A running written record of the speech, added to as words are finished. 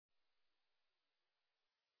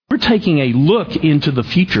We're taking a look into the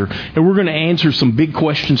future, and we're going to answer some big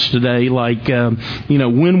questions today, like,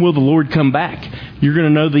 when will the Lord come back? You're going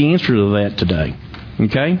to know the answer to that today,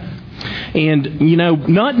 okay? And,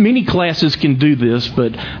 not many classes can do this,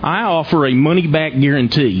 but I offer a money-back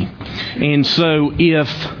guarantee. And so if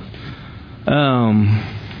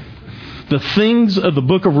the things of the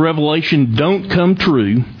book of Revelation don't come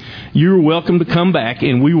true, you're welcome to come back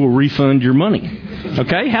and we will refund your money.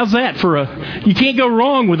 Okay? How's that you can't go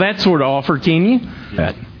wrong with that sort of offer, can you?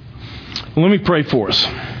 Well, let me pray for us.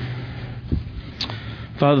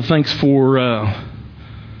 Father, thanks for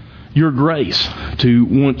your grace to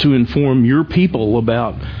want to inform your people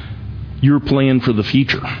about your plan for the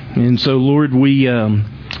future. And so, Lord, we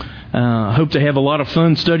hope to have a lot of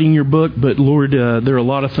fun studying your book, but Lord, there are a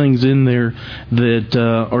lot of things in there that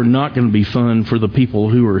are not going to be fun for the people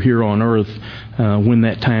who are here on earth when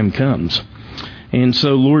that time comes. And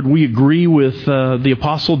so, Lord, we agree with the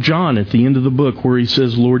Apostle John at the end of the book where he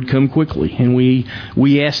says, Lord, come quickly. And we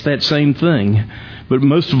ask that same thing. But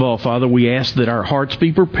most of all, Father, we ask that our hearts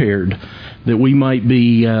be prepared, that we might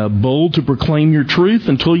be bold to proclaim your truth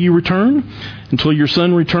until you return, until your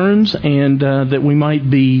Son returns, and that we might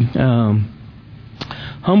be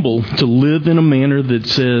humble to live in a manner that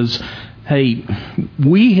says, hey,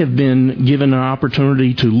 we have been given an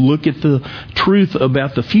opportunity to look at the truth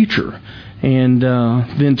about the future and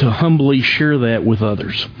then to humbly share that with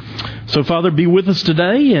others. So, Father, be with us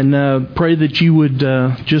today, and pray that you would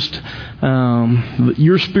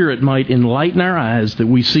your Spirit might enlighten our eyes, that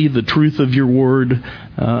we see the truth of your word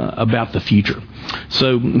about the future.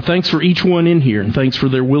 So, thanks for each one in here, and thanks for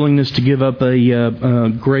their willingness to give up a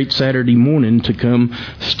great Saturday morning to come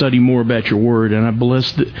study more about your word. And I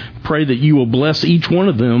pray that you will bless each one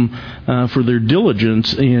of them for their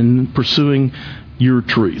diligence in pursuing your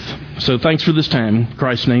truth. So thanks for this time. In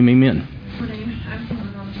Christ's name, amen.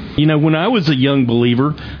 When I was a young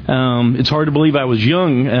believer, it's hard to believe I was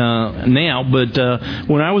young now, but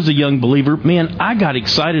when I was a young believer, man, I got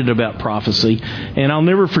excited about prophecy. And I'll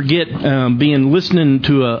never forget listening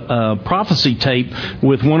to a prophecy tape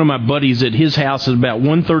with one of my buddies at his house at about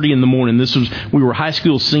 1:30 in the morning. We were high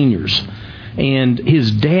school seniors. And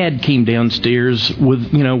his dad came downstairs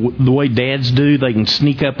with, the way dads do. They can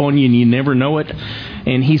sneak up on you and you never know it.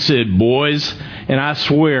 And he said, boys, and I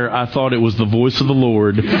swear I thought it was the voice of the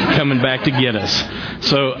Lord coming back to get us.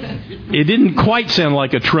 So it didn't quite sound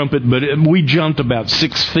like a trumpet, but we jumped about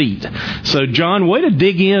 6 feet. So, John, way to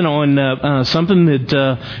dig in on something that,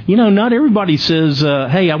 not everybody says,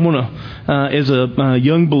 hey, I want to, as a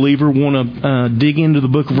young believer, want to dig into the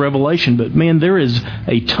book of Revelation. But, man, there is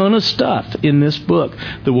a ton of stuff in this book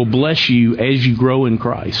that will bless you as you grow in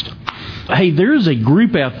Christ. Hey, there's a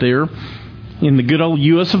group out there in the good old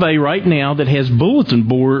US of A right now that has bulletin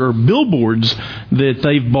board or billboards that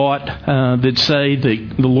they've bought that say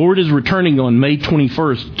that the Lord is returning on May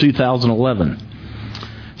 21st, 2011.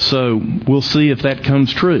 So we'll see if that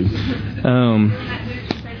comes true.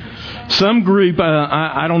 Some group,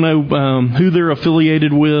 I don't know who they're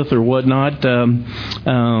affiliated with or whatnot.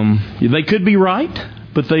 They could be right,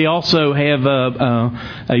 but they also have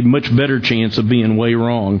a much better chance of being way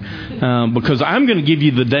wrong, because I'm going to give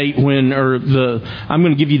you the date I'm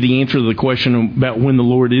going to give you the answer to the question about when the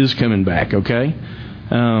Lord is coming back. Okay,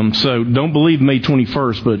 so don't believe May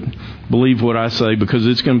 21st, but believe what I say, because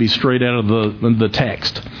it's going to be straight out of the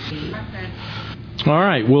text. All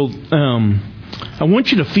right. Well, I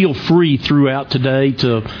want you to feel free throughout today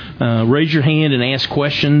to raise your hand and ask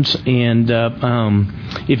questions. And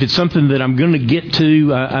if it's something that I'm going to get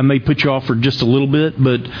to, I may put you off for just a little bit.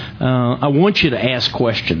 But I want you to ask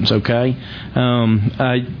questions, okay?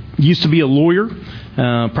 I used to be a lawyer,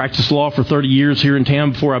 practiced law for 30 years here in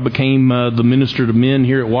town before I became the minister to men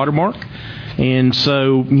here at Watermark. And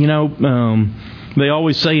so, they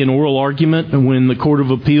always say in oral argument, when the Court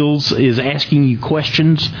of Appeals is asking you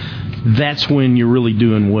questions, that's when you're really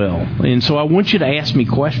doing well. And so I want you to ask me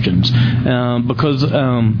questions, because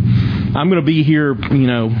I'm going to be here,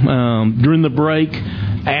 during the break,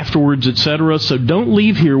 afterwards, etc. So don't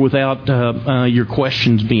leave here without your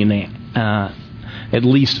questions being at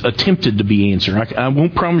least attempted to be answered. I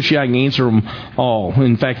won't promise you I can answer them all.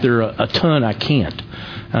 In fact, there are a ton I can't,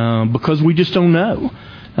 because we just don't know.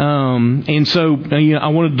 And so I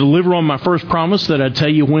want to deliver on my first promise that I'd tell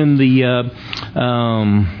you when the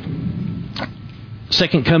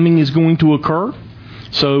second coming is going to occur.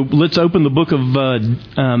 So let's open the book of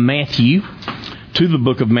Matthew, to the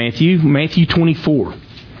book of Matthew 24.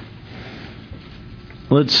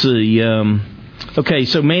 Let's see. Okay,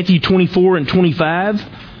 so Matthew 24 and 25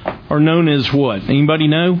 are known as what? Anybody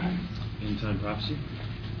know? End time prophecy.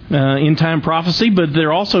 end-time prophecy, but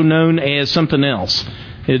they're also known as something else.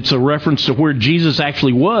 It's a reference to where Jesus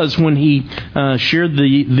actually was when he shared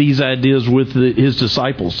these ideas with his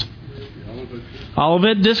disciples.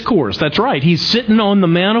 Olivet Discourse, that's right. He's sitting on the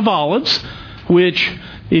Mount of Olives, which,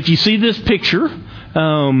 if you see this picture,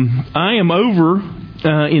 I am over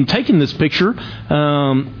in taking this picture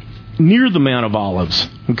near the Mount of Olives,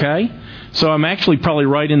 okay? So I'm actually probably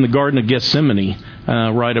right in the Garden of Gethsemane,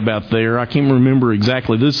 right about there. I can't remember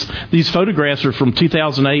exactly. These photographs are from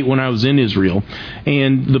 2008 when I was in Israel.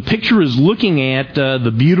 And the picture is looking at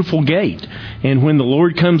the beautiful gate. And when the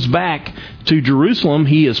Lord comes back to Jerusalem,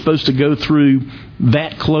 he is supposed to go through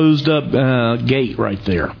that closed up gate right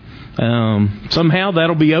there. Somehow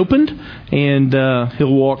that'll be opened, and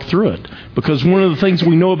he'll walk through it. Because one of the things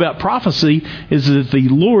we know about prophecy is that the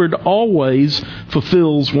Lord always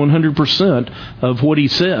fulfills 100% of what he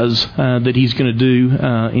says that he's going to do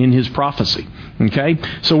in his prophecy. Okay?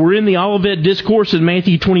 So we're in the Olivet Discourse in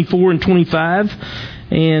Matthew 24 and 25.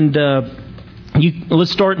 And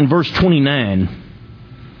let's start in verse 29.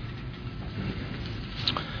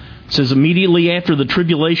 It says, immediately after the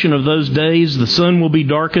tribulation of those days, the sun will be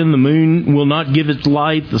darkened, the moon will not give its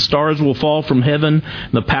light, the stars will fall from heaven,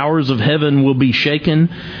 the powers of heaven will be shaken.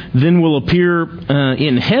 Then will appear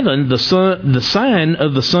in heaven the sign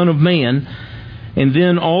of the Son of Man, and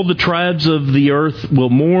then all the tribes of the earth will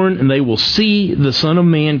mourn, and they will see the Son of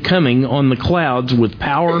Man coming on the clouds with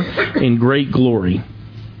power and great glory.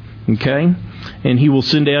 Okay? And he will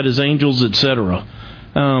send out his angels, etc.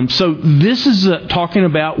 So this is talking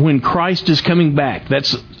about when Christ is coming back.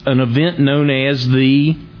 That's an event known as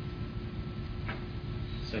the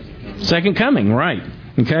Second Coming, right?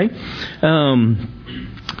 Okay.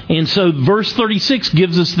 And so verse 36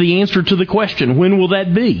 gives us the answer to the question, when will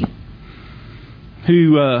that be?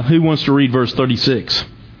 Who wants to read verse 36?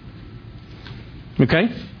 Okay?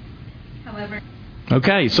 However.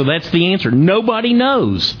 Okay, so that's the answer. Nobody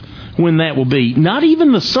knows when that will be. Not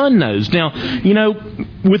even the Son knows. Now,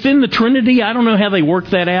 within the Trinity, I don't know how they work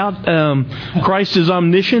that out. Christ is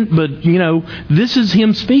omniscient, but, this is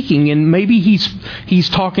him speaking, and maybe he's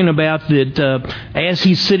talking about that as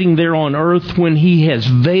he's sitting there on earth when he has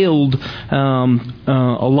veiled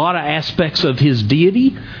a lot of aspects of his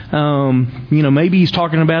deity. Maybe he's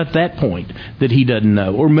talking about at that point that he doesn't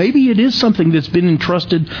know. Or maybe it is something that's been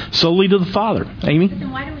entrusted solely to the Father. Amy? But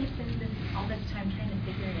then why do we spend all this time trying to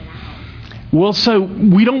figure it out? Well, so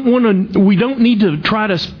we don't need to try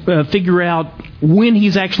to figure out when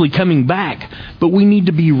he's actually coming back, but we need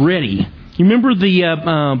to be ready. You remember the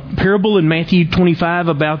parable in Matthew 25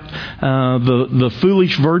 about the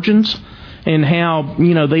foolish virgins and how,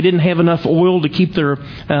 they didn't have enough oil to keep their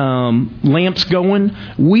lamps going?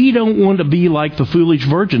 We don't want to be like the foolish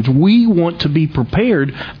virgins. We want to be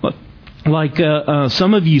prepared. Like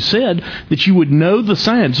some of you said, that you would know the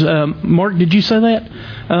signs. Mark, did you say that?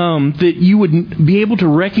 That you would be able to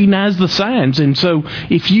recognize the signs. And so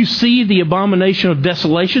if you see the abomination of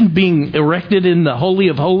desolation being erected in the Holy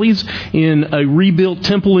of Holies in a rebuilt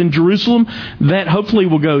temple in Jerusalem, that hopefully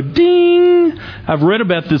will go ding. I've read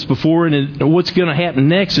about this before, and what's going to happen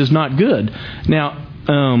next is not good. Now,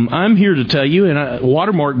 I'm here to tell you, and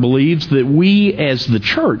Watermark believes that we as the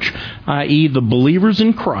church, i.e. the believers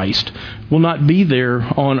in Christ, will not be there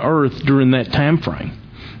on earth during that time frame.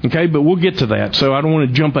 Okay, but we'll get to that, so I don't want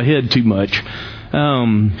to jump ahead too much.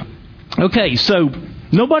 Okay, so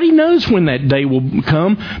nobody knows when that day will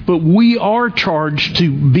come, but we are charged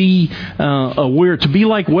to be aware, to be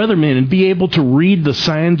like weathermen and be able to read the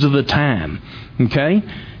signs of the time. Okay?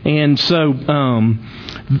 And so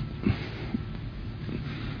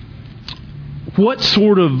what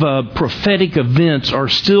sort of prophetic events are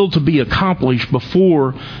still to be accomplished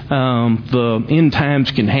before the end times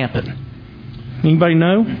can happen? Anybody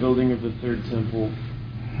know? Building of the third temple.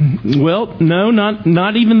 Well, no,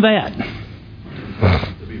 not even that.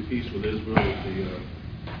 To be peace with Israel.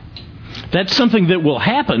 That's something that will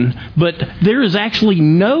happen, but there is actually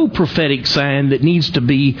no prophetic sign that needs to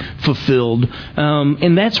be fulfilled.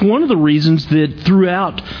 And that's one of the reasons that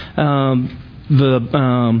throughout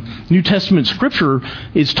the New Testament Scripture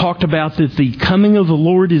is talked about that the coming of the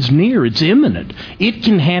Lord is near. It's imminent. It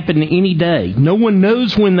can happen any day. No one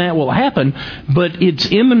knows when that will happen, but it's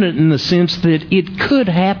imminent in the sense that it could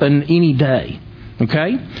happen any day.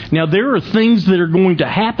 Okay? Now, there are things that are going to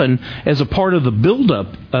happen as a part of the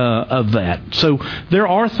buildup of that. So there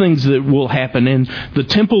are things that will happen, and the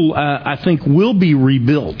temple, I think, will be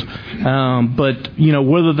rebuilt. But,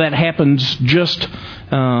 whether that happens just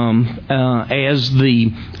as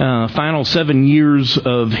the final 7 years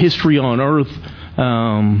of history on earth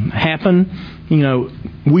happen?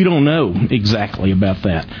 We don't know exactly about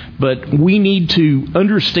that. But we need to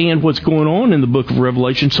understand what's going on in the book of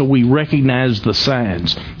Revelation so we recognize the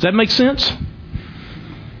signs. Does that make sense?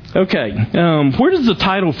 Okay. Where does the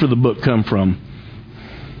title for the book come from?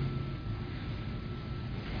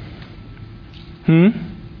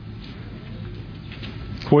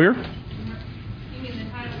 Where? You mean the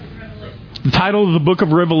title of Revelation? The title of the book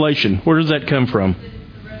of Revelation. Where does that come from?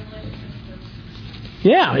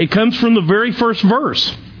 Yeah, it comes from the very first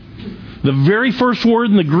verse. The very first word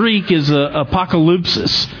in the Greek is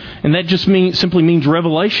apocalypsis, and that just simply means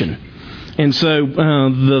revelation. And so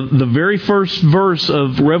the very first verse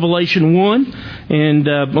of Revelation 1, and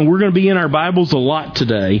we're going to be in our Bibles a lot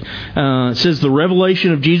today, it says, the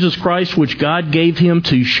revelation of Jesus Christ, which God gave him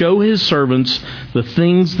to show his servants the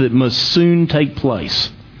things that must soon take place.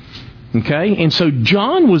 Okay? And so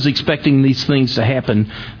John was expecting these things to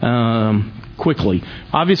happen quickly.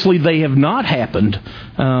 Obviously, they have not happened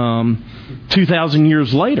 2,000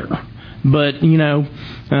 years later. But,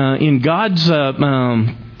 in God's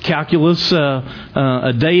calculus,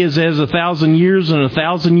 a day is as 1,000 years, and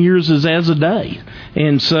 1,000 years is as a day.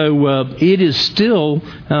 And so it is still,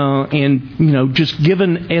 just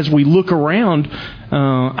given as we look around,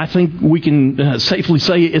 I think we can safely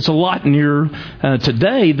say it's a lot nearer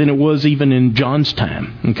today than it was even in John's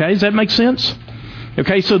time. Okay, does that make sense?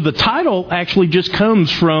 Okay, so the title actually just comes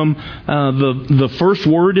from the first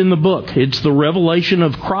word in the book. It's the revelation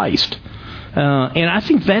of Christ. And I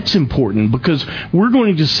think that's important because we're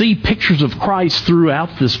going to see pictures of Christ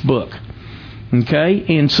throughout this book.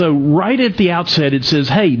 Okay? And so right at the outset it says,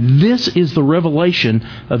 hey, this is the revelation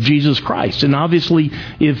of Jesus Christ. And obviously,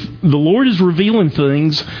 if the Lord is revealing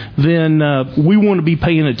things, then we want to be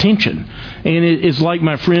paying attention. And it's like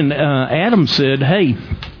my friend Adam said, hey,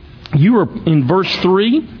 you are in verse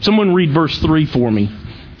 3. Someone read verse 3 for me.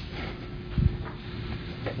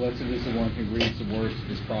 Blessed is the one who reads the words of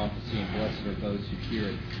this prophecy, and blessed are those who hear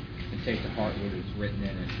it and take to heart what is written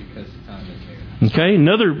in it, because the time is near. Okay,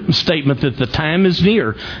 another statement that the time is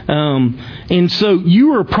near. And so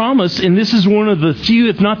you are promised, and this is one of the few,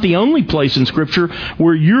 if not the only place in Scripture,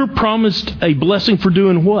 where you're promised a blessing for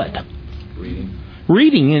doing what?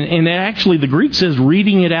 Reading. And actually the Greek says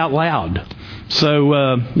reading it out loud. So,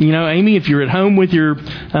 Amy, if you're at home with your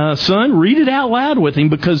son, read it out loud with him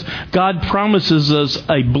because God promises us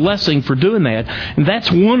a blessing for doing that. And that's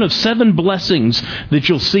one of 7 blessings that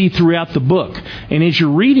you'll see throughout the book. And as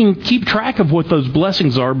you're reading, keep track of what those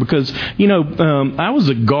blessings are because, I was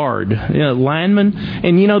a guard, lineman,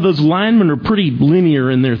 and, those linemen are pretty linear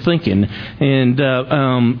in their thinking.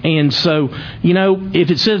 And so,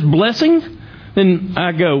 if it says blessing, then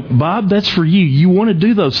I go, Bob, that's for you. You want to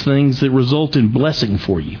do those things that result in blessing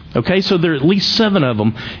for you. Okay, so there are at least 7 of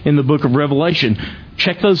them in the book of Revelation.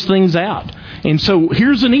 Check those things out. And so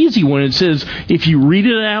here's an easy one. It says, if you read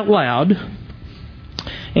it out loud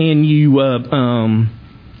and you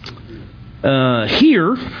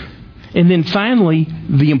hear, and then finally,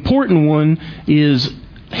 the important one is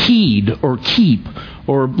heed or keep.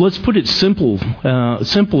 Or let's put it simply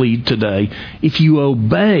today, if you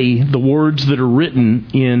obey the words that are written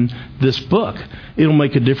in this book, it'll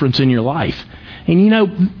make a difference in your life.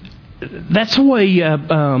 And that's the way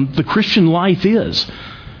the Christian life is.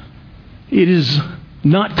 It is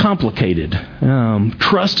not complicated.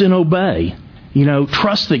 Trust and obey.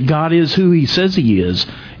 Trust that God is who He says He is,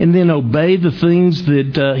 and then obey the things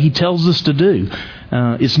that He tells us to do.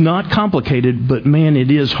 It's not complicated, but man, it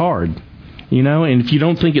is hard. And if you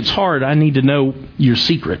don't think it's hard, I need to know your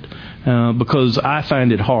secret because I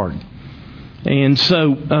find it hard. And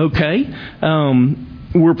so, okay,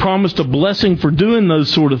 we're promised a blessing for doing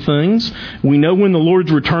those sort of things. We know when the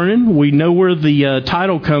Lord's returning. We know where the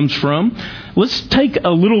title comes from. Let's take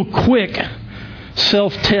a little quick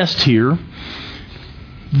self-test here.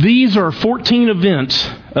 These are 14 events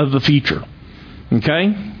of the future.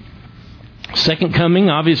 Okay? Second coming,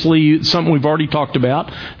 obviously, something we've already talked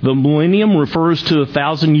about. The millennium refers to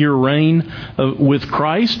 1,000-year reign with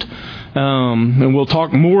Christ. And we'll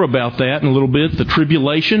talk more about that in a little bit. The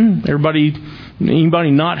tribulation.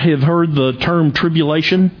 Anybody not have heard the term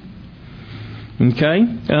tribulation? Okay.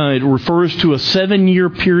 It refers to a 7-year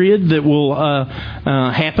period that will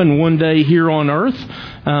happen one day here on earth.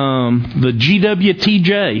 The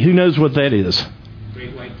GWTJ. Who knows what that is?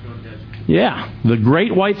 Yeah, the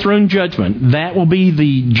Great White Throne Judgment. That will be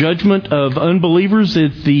the judgment of unbelievers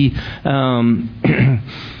at the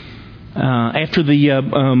after the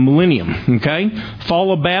millennium. Okay,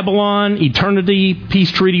 fall of Babylon, eternity,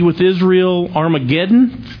 peace treaty with Israel,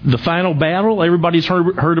 Armageddon, the final battle. Everybody's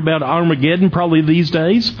heard about Armageddon probably these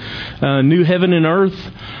days. New heaven and earth.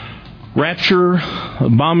 Rapture,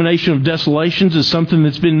 abomination of desolations is something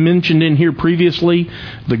that's been mentioned in here previously.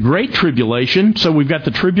 The Great Tribulation. So we've got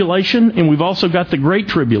the tribulation and we've also got the Great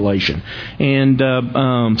Tribulation. And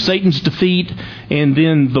Satan's defeat and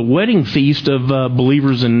then the wedding feast of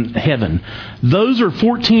believers in heaven. Those are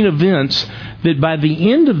 14 events that by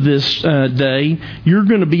the end of this day, you're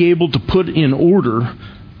going to be able to put in order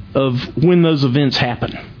of when those events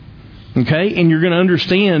happen. Okay? And you're going to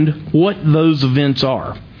understand what those events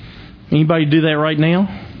are. Anybody do that right now?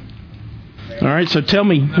 All right, so tell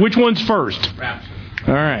me, which one's first?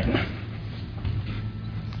 All right.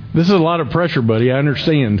 This is a lot of pressure, buddy. I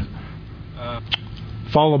understand.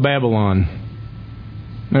 Fall of Babylon.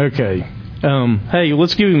 Okay. Hey,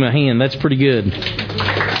 let's give him a hand. That's pretty good.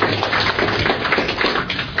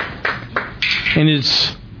 And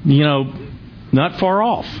it's, not far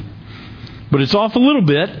off. But it's off a little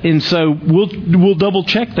bit, and so we'll double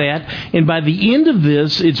check that. And by the end of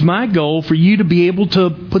this, it's my goal for you to be able to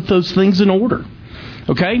put those things in order.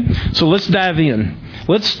 Okay? So let's dive in.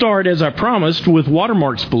 Let's start, as I promised, with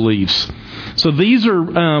Watermark's beliefs. So these are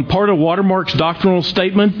part of Watermark's doctrinal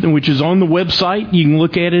statement, which is on the website. You can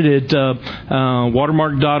look at it at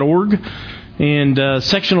watermark.org. And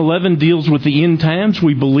Section 11 deals with the end times.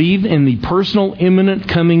 We believe in the personal, imminent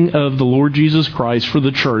coming of the Lord Jesus Christ for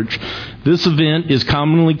the church. This event is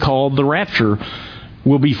commonly called the rapture.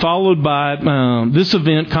 Will be followed by this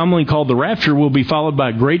event, commonly called the rapture, will be followed by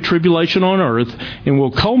a great tribulation on earth, and will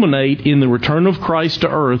culminate in the return of Christ to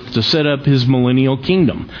earth to set up His millennial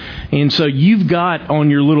kingdom. And so you've got on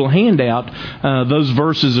your little handout those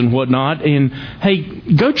verses and whatnot. And hey,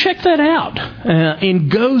 go check that out and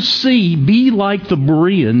go see. Be like the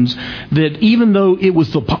Bereans, that even though it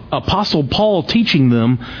was the Apostle Paul teaching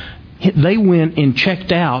them, they went and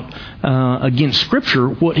checked out against Scripture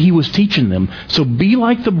what he was teaching them. So be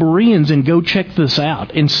like the Bereans and go check this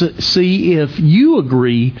out and see if you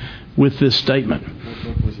agree with this statement.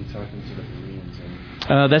 What book was he talking to the Bereans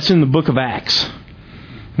in? That's in the book of Acts.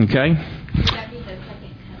 Okay? Would that be the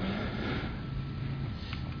second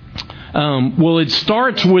coming? Well, it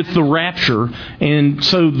starts with the rapture. And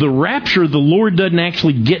so the rapture, the Lord doesn't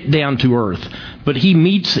actually get down to earth, but He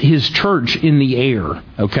meets His church in the air.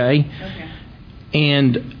 Okay?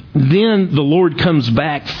 And then the Lord comes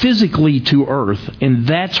back physically to earth, and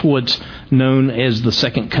that's what's known as the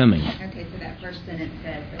second coming. Okay, so that first sentence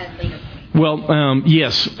says at later point. Well,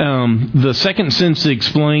 yes. The second sentence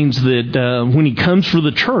explains that when He comes for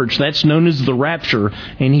the church, that's known as the rapture,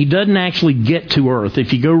 and He doesn't actually get to earth.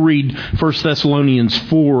 If you go read 1 Thessalonians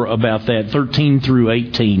 4 about that, 13 through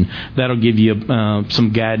 18, that'll give you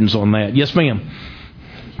some guidance on that. Yes, ma'am?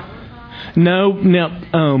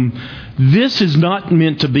 No, this is not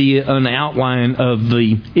meant to be an outline of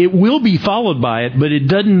the... It will be followed by it, but it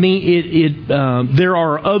doesn't mean it. There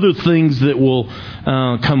are other things that will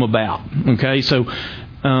come about. Okay, so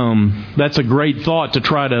that's a great thought to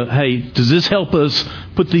try to, hey, does this help us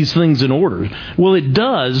put these things in order? Well, it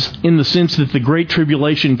does, in the sense that the Great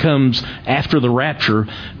Tribulation comes after the rapture,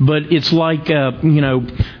 but it's like, a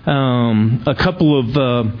couple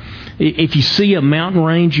of... If you see a mountain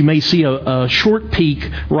range, you may see a short peak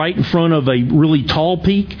right in front of a really tall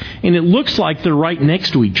peak, and it looks like they're right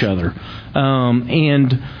next to each other.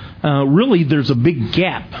 Really, there's a big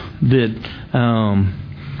gap that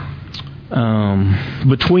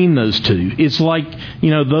between those two. It's like,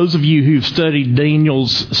 those of you who've studied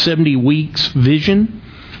Daniel's 70 weeks vision,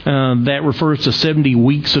 that refers to 70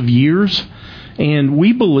 weeks of years. And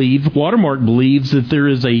we believe, Watermark believes, that there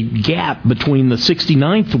is a gap between the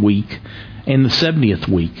 69th week and the 70th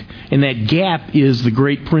week. And that gap is the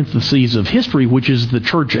great parentheses of history, which is the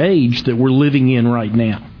church age that we're living in right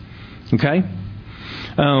now. Okay?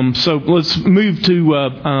 So let's move to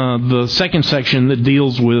the second section that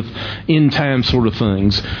deals with end time sort of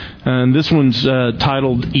things. And this one's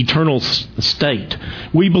titled Eternal State.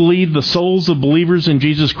 We believe the souls of believers in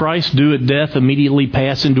Jesus Christ do at death immediately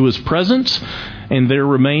pass into His presence, and there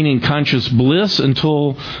remain in conscious bliss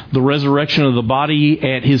until the resurrection of the body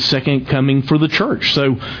at His second coming for the church.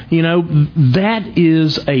 So, that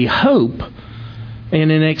is a hope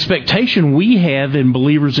and an expectation we have in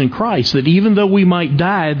believers in Christ, that even though we might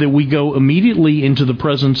die, that we go immediately into the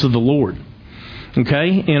presence of the Lord.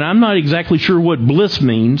 Okay? And I'm not exactly sure what bliss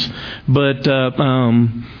means, but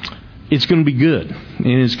it's going to be good.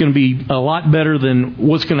 And it's going to be a lot better than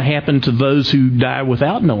what's going to happen to those who die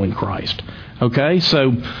without knowing Christ. Okay?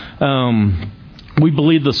 So We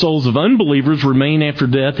believe the souls of unbelievers remain after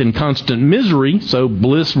death in constant misery, so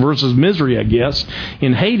bliss versus misery, I guess,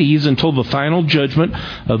 in Hades until the final judgment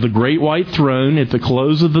of the great white throne at the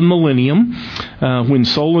close of the millennium, when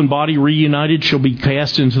soul and body reunited shall be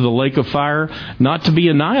cast into the lake of fire, not to be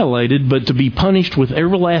annihilated, but to be punished with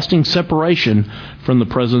everlasting separation from the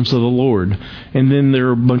presence of the Lord. And then there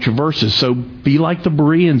are a bunch of verses. So be like the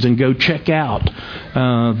Bereans and go check out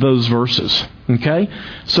those verses. Okay?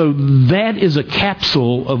 So that is a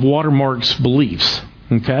capsule of Watermark's beliefs.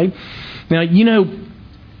 Okay? Now,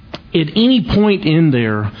 at any point in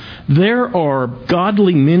there are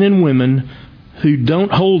godly men and women who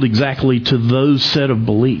don't hold exactly to those set of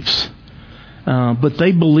beliefs. But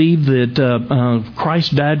they believe that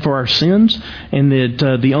Christ died for our sins and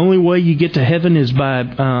that the only way you get to heaven is by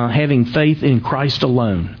having faith in Christ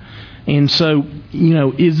alone. And so,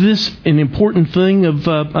 is this an important thing of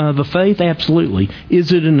the faith? Absolutely.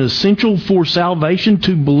 Is it an essential for salvation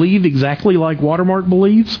to believe exactly like Watermark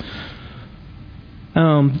believes?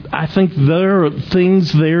 I think there are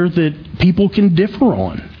things there that people can differ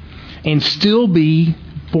on and still be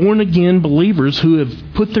born-again believers who have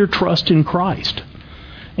put their trust in Christ.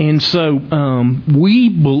 And so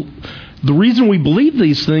the reason we believe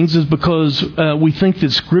these things is because we think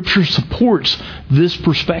that Scripture supports this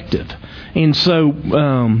perspective. And so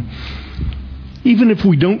even if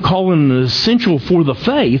we don't call it an essential for the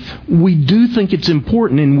faith, we do think it's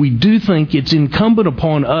important, and we do think it's incumbent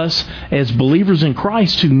upon us as believers in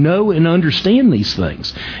Christ to know and understand these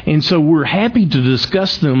things. And so we're happy to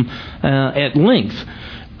discuss them at length.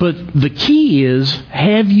 But the key is,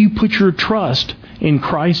 have you put your trust in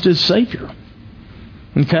Christ as Savior?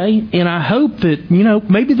 Okay? And I hope that,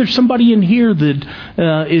 maybe there's somebody in here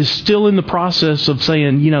that is still in the process of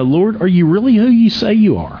saying, Lord, are you really who you say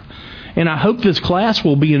you are? And I hope this class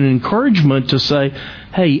will be an encouragement to say,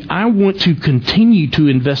 hey, I want to continue to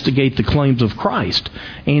investigate the claims of Christ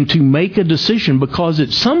and to make a decision, because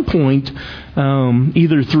at some point,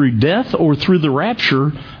 either through death or through the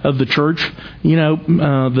rapture of the church,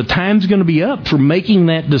 the time's going to be up for making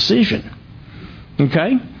that decision.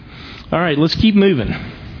 Okay? All right, let's keep moving.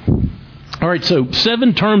 All right, so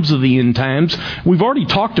 7 terms of the end times. We've already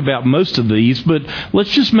talked about most of these, but let's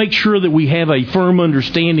just make sure that we have a firm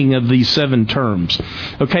understanding of these 7 terms.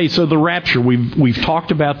 Okay, so the rapture, we've talked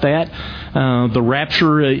about that. The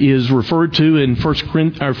rapture is referred to in 1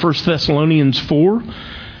 Thessalonians 4.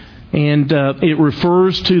 And it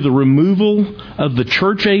refers to the removal of the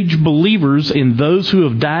church age believers and those who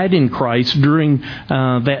have died in Christ during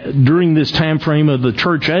this time frame of the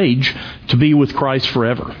church age to be with Christ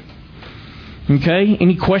forever. Okay?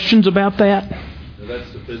 Any questions about that? So that's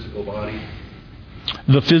the physical body?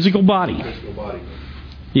 The physical body. The physical body.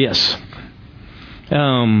 Yes.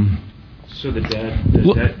 So the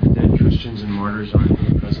dead Christians and martyrs aren't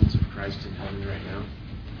in the presence of Christ in heaven right now?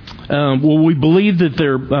 Well, we believe that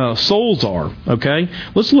their souls are. Okay?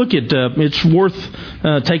 Let's look at, it's worth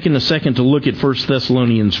taking a second to look at 1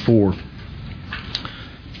 Thessalonians 4.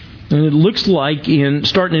 And it looks like,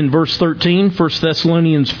 starting in verse 13, 1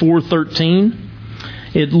 Thessalonians 4:13,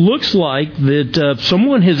 it looks like that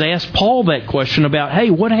someone has asked Paul that question about, hey,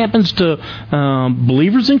 what happens to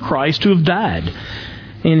believers in Christ who have died?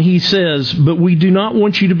 And he says, but we do not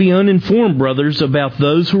want you to be uninformed, brothers, about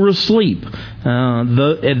those who are asleep,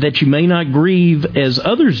 that you may not grieve as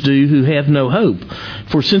others do who have no hope.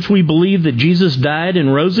 For since we believe that Jesus died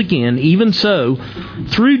and rose again, even so,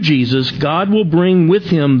 through Jesus, God will bring with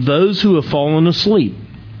Him those who have fallen asleep.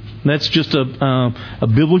 That's just a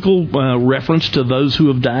biblical reference to those who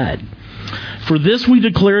have died. For this we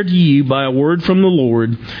declare to you by a word from the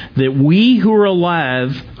Lord, that we who are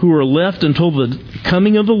alive, who are left until the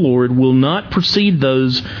coming of the Lord, will not precede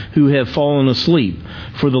those who have fallen asleep.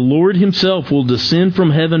 For the Lord Himself will descend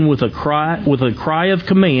from heaven with a cry of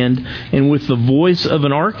command, and with the voice of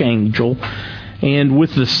an archangel, and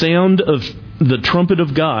with the sound of the trumpet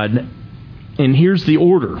of God. And here's the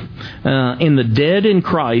order. And the dead in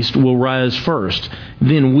Christ will rise first.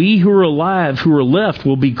 Then we who are alive, who are left,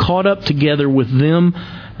 will be caught up together with them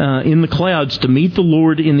in the clouds to meet the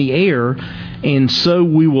Lord in the air. And so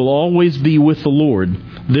we will always be with the Lord.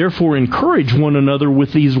 Therefore, encourage one another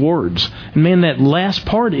with these words. And man, that last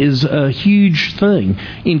part is a huge thing.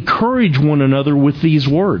 Encourage one another with these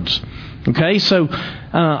words. Okay, so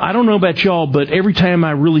I don't know about y'all, but every time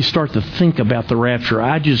I really start to think about the rapture,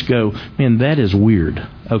 I just go, man, that is weird.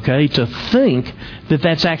 Okay, to think that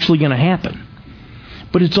that's actually going to happen.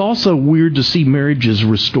 But it's also weird to see marriages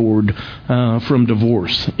restored from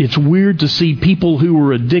divorce. It's weird to see people who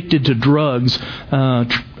were addicted to drugs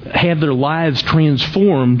have their lives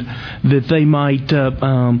transformed, that they might, be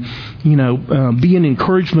an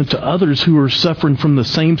encouragement to others who are suffering from the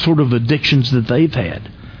same sort of addictions that they've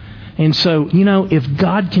had. And so, if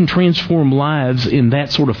God can transform lives in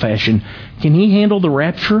that sort of fashion, can He handle the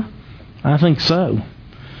rapture? I think so.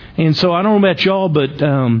 And so I don't know about y'all, but,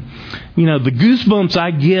 the goosebumps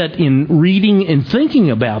I get in reading and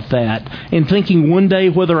thinking about that, and thinking one day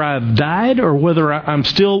whether I've died or whether I'm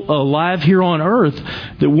still alive here on earth,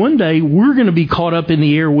 that one day we're going to be caught up in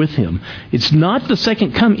the air with Him. It's not the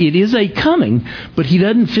second coming. It is a coming, but He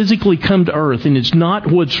doesn't physically come to earth, and it's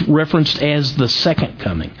not what's referenced as the second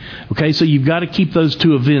coming. Okay, so you've got to keep those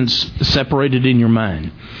two events separated in your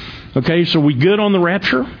mind. Okay, so we good on the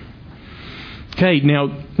rapture? Okay, now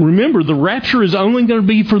remember, the rapture is only going to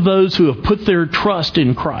be for those who have put their trust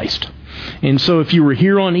in Christ. And so if you were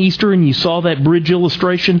here on Easter and you saw that bridge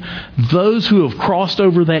illustration, those who have crossed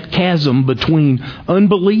over that chasm between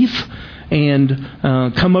unbelief and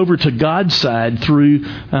come over to God's side through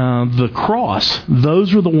the cross,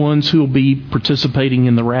 those are the ones who will be participating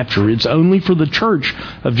in the rapture. It's only for the church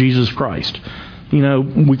of Jesus Christ.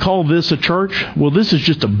 We call this a church. Well, this is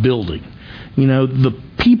just a building. The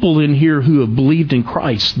people in here who have believed in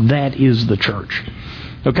Christ, that is the church.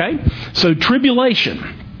 Okay? So tribulation,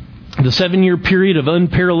 the 7-year period of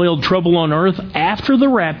unparalleled trouble on earth after the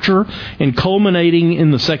rapture and culminating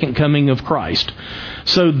in the second coming of Christ.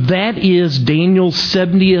 So that is Daniel's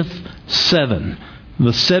 70th 7.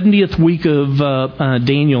 The 70th week of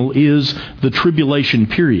Daniel is the tribulation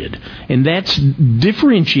period. And that's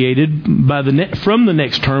differentiated from the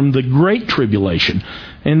next term, the Great Tribulation.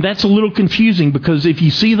 And that's a little confusing because if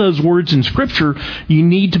you see those words in Scripture, you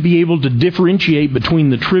need to be able to differentiate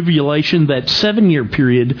between the tribulation, that 7-year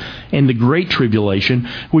period, and the Great Tribulation,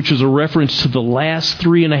 which is a reference to the last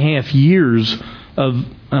 3.5 years of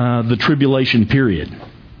the tribulation period.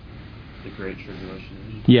 The Great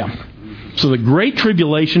Tribulation. Yeah. So the Great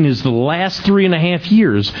Tribulation is the last 3.5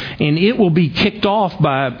 years, and it will be kicked off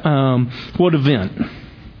by what event?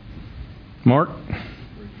 Mark?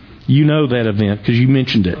 You know that event because you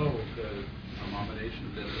mentioned it. Oh, the abomination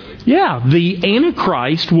of desolation. Yeah, the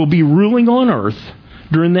Antichrist will be ruling on earth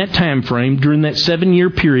during that time frame, during that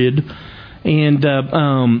 7-year period,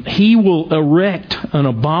 and he will erect an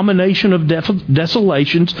abomination of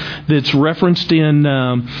desolations that's referenced in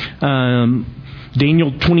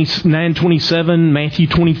Daniel 29:27, Matthew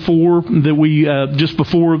 24, that we just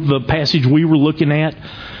before the passage we were looking at,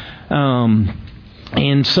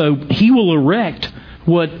 and so he will erect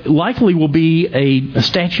what likely will be a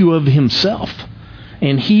statue of himself.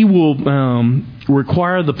 And he will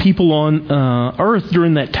require the people on earth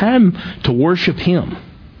during that time to worship him.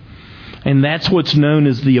 And that's what's known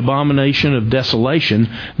as the abomination of desolation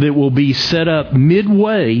that will be set up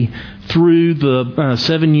midway through the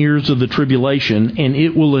 7 years of the tribulation. And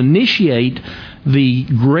it will initiate the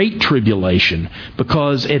Great Tribulation,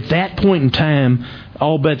 because at that point in time,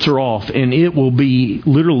 all bets are off, and it will be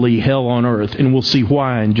literally hell on earth. And we'll see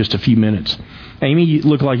why in just a few minutes. Amy, you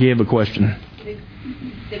look like you have a question.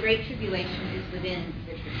 The Great Tribulation is within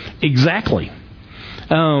the tribulation. Exactly.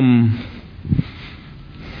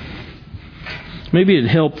 Maybe it'd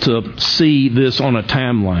help to see this on a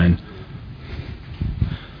timeline.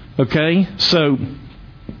 Okay, so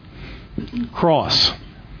cross.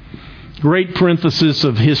 Great parenthesis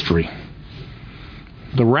of history.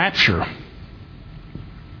 The rapture.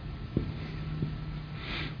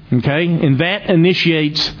 Okay, and that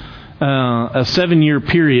initiates a 7-year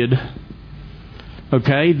period,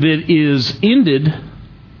 okay, that is ended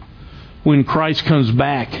when Christ comes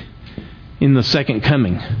back in the second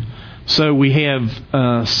coming. So we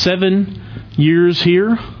have 7 years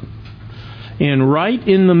here, and right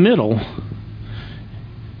in the middle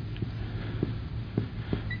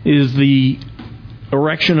is the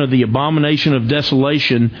erection of the abomination of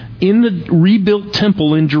desolation in the rebuilt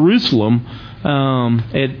temple in Jerusalem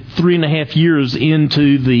at 3.5 years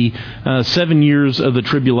into the 7 years of the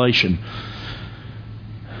tribulation.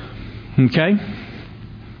 Okay?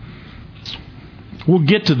 We'll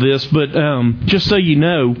get to this, but just so you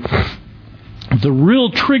know, the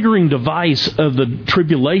real triggering device of the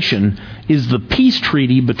tribulation is the peace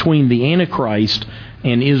treaty between the Antichrist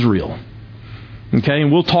and Israel. Okay,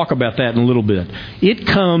 and we'll talk about that in a little bit.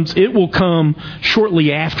 It will come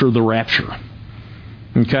shortly after the rapture.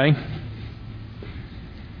 Okay?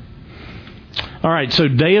 All right, so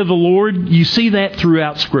day of the Lord, you see that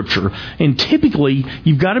throughout Scripture. And typically,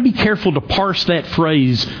 you've got to be careful to parse that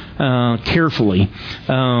phrase carefully.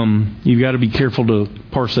 You've got to be careful to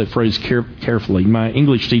parse that phrase carefully. My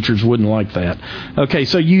English teachers wouldn't like that. Okay,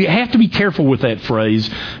 so you have to be careful with that phrase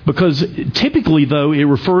because typically, though, it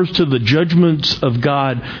refers to the judgments of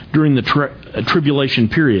God during the tribulation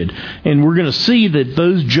period. And we're going to see that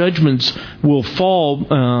those judgments will fall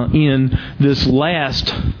in this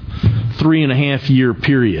last 3.5 year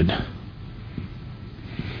period.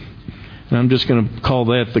 And I'm just going to call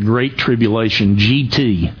that the Great Tribulation,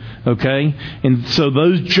 GT. Okay? And so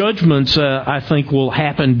those judgments, I think, will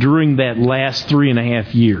happen during that last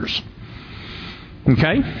 3.5 years.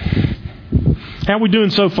 Okay? How are we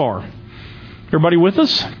doing so far? Everybody with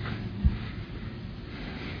us?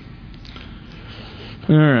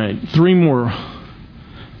 All right, 3 more.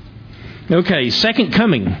 Okay, second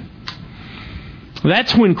coming.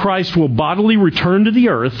 That's when Christ will bodily return to the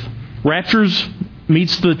earth. Raptures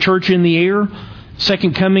meets the church in the air.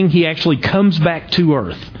 Second coming, He actually comes back to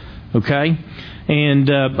earth. Okay? And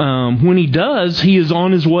when He does, He is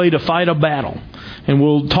on His way to fight a battle. And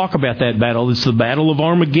we'll talk about that battle. It's the Battle of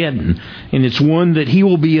Armageddon. And it's one that He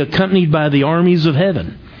will be accompanied by the armies of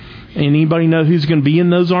heaven. And anybody know who's going to be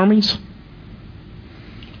in those armies?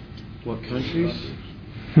 What countries?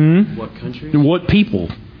 What countries? What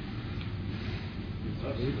people?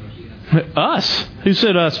 Us. Who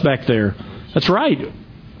said us back there? That's right.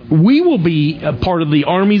 We will be a part of the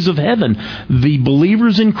armies of heaven, the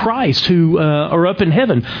believers in Christ who are up in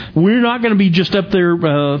heaven. We're not going to be just up there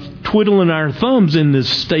twiddling our thumbs in this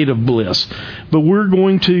state of bliss, but we're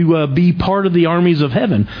going to be part of the armies of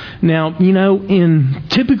heaven. Now, in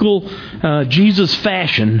typical Jesus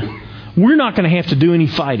fashion, we're not going to have to do any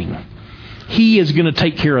fighting. He is going to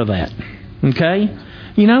take care of that. Okay?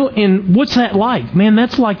 And what's that like? Man,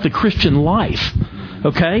 that's like the Christian life.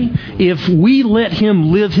 Okay? If we let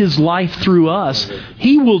Him live His life through us,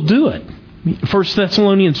 He will do it. 1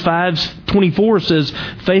 Thessalonians 5:24 says,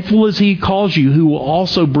 "Faithful as He calls you, who will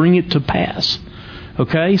also bring it to pass."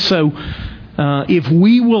 Okay? So, if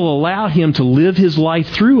we will allow Him to live His life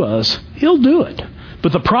through us, He'll do it.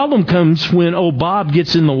 But the problem comes when old Bob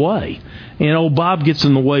gets in the way. And old Bob gets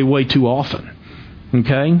in the way too often.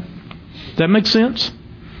 Okay? Does that make sense? So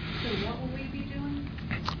what will we be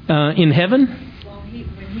doing? In heaven?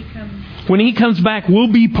 When He comes back,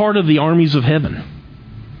 we'll be part of the armies of heaven.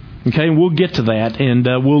 Okay? And we'll get to that, and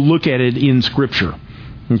we'll look at it in Scripture.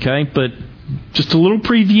 Okay? But just a little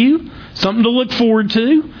preview, something to look forward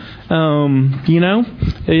to.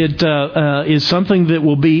 It is something that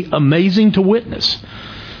will be amazing to witness.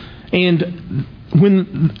 And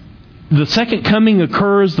when the second coming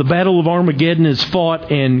occurs, the Battle of Armageddon is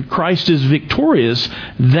fought, and Christ is victorious,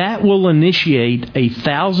 that will initiate a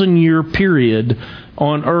 1,000-year period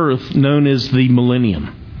on earth known as the millennium.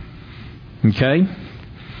 Okay?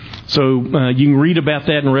 So you can read about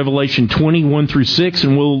that in Revelation 20:1-6,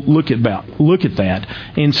 and we'll look at that.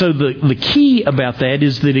 And so the key about that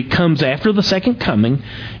is that it comes after the second coming.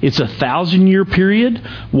 It's a 1,000-year period.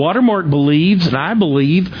 Watermark believes, and I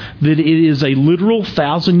believe, that it is a literal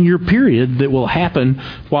 1,000-year period that will happen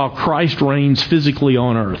while Christ reigns physically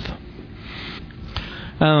on earth.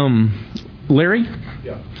 Larry?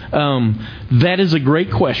 Yeah. That is a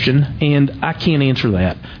great question, and I can't answer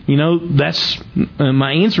that. That's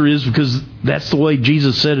my answer is because that's the way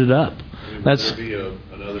Jesus set it up.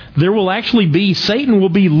 There will actually be, Satan will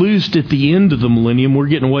be loosed at the end of the millennium. We're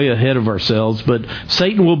getting way ahead of ourselves, but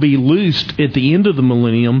Satan will be loosed at the end of the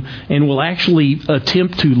millennium and will actually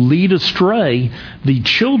attempt to lead astray the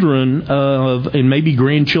children of, and maybe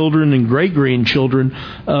grandchildren and great-grandchildren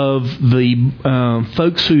of the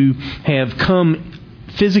folks who have come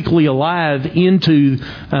physically alive into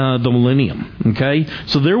the millennium. Okay?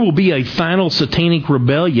 So there will be a final satanic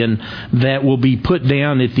rebellion that will be put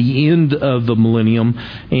down at the end of the millennium,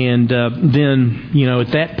 and then,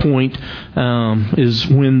 at that point is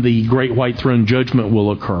when the Great White Throne Judgment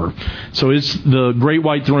will occur. So it's the Great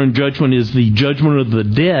White Throne Judgment is the judgment of the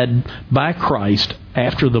dead by Christ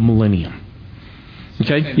after the millennium.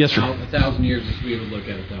 Okay? And yes, sir. 1,000 years is we would look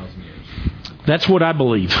at 1,000 years. That's what I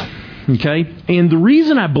believe. Okay? And the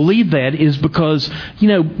reason I believe that is because,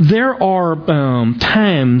 there are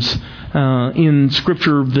times in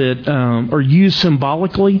Scripture that are used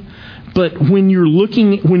symbolically, but when you're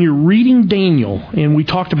reading Daniel, and we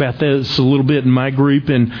talked about this a little bit in my group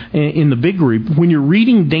and in the big group, when you're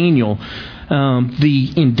reading Daniel,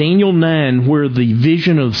 in Daniel 9, where the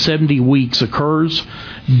vision of 70 weeks occurs,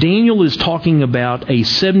 Daniel is talking about a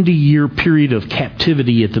 70-year period of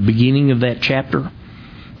captivity at the beginning of that chapter.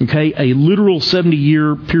 Okay, a literal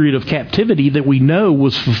 70-year period of captivity that we know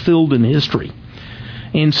was fulfilled in history.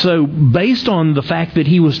 And so, based on the fact that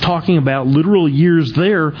he was talking about literal years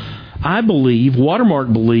there, I believe,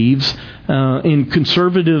 Watermark believes, and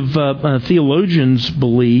conservative theologians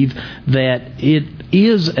believe that it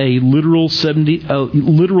is a literal 70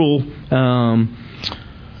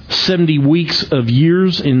 weeks of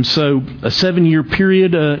years, and so a 7-year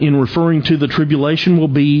period in referring to the tribulation will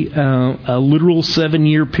be a literal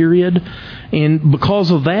 7-year period. And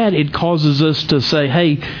because of that, it causes us to say,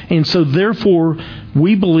 hey, and so therefore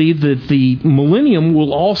we believe that the millennium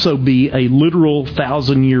will also be a literal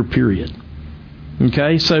 1,000-year period.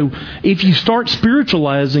 Okay, so if you start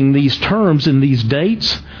spiritualizing these terms and these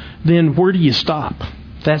dates, then where do you stop?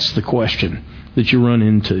 That's the question that you run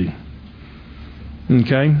into.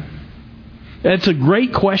 Okay? That's a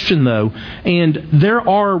great question, though. And there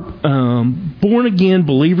are born-again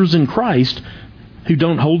believers in Christ who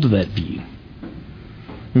don't hold to that view.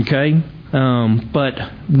 Okay?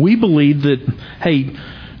 But we believe that, hey,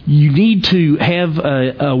 you need to have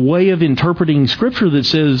a way of interpreting Scripture that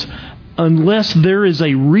says, unless there is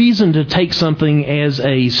a reason to take something as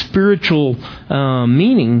a spiritual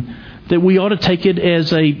meaning, that we ought to take it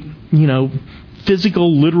as a,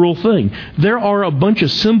 physical, literal thing. There are a bunch of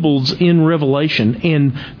symbols in Revelation,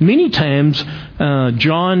 and many times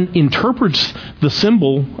John interprets the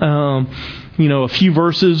symbol, a few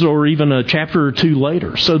verses or even a chapter or two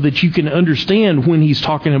later, so that you can understand when he's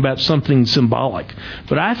talking about something symbolic.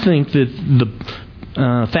 But I think that the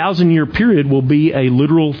 1,000-year period will be a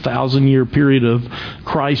literal 1,000-year period of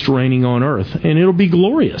Christ reigning on earth, and it'll be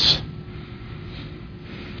glorious.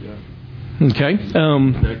 Yeah. Okay.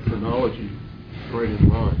 That chronology, right in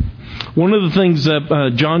line. One of the things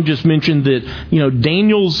that John just mentioned that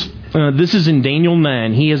Daniel's. This is in Daniel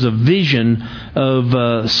 9. He has a vision of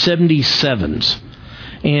 77s.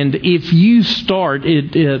 And if you start,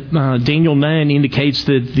 Daniel 9 indicates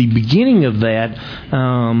that the beginning of that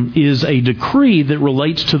is a decree that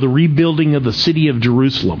relates to the rebuilding of the city of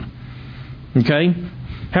Jerusalem. Okay?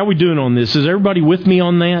 How are we doing on this? Is everybody with me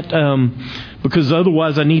on that? Because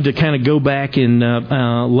otherwise I need to kind of go back and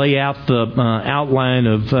lay out the outline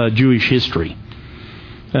of Jewish history.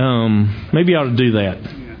 Maybe I ought to do that.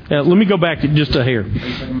 Let me go back just a hair.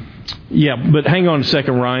 Yeah, but hang on a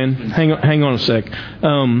second, Ryan. Hang on a sec.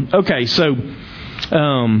 Okay, so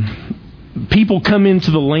people come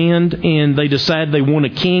into the land and they decide they want a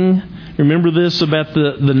king. Remember this about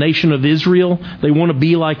the nation of Israel? They want to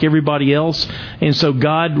be like everybody else. And so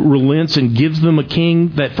God relents and gives them a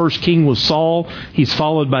king. That first king was Saul. He's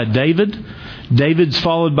followed by David. David's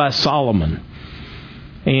followed by Solomon.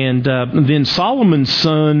 And then Solomon's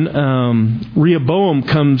son, Rehoboam,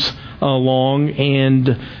 comes along,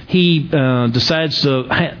 and he decides to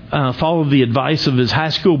follow the advice of his high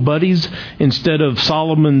school buddies instead of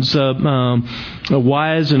Solomon's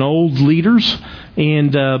wise and old leaders.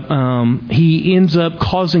 And he ends up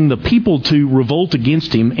causing the people to revolt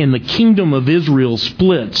against him, and the kingdom of Israel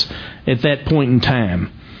splits at that point in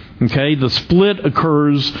time. Okay, the split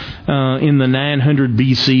occurs in the 900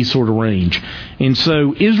 BC sort of range. And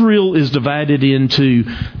so Israel is divided into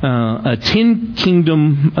a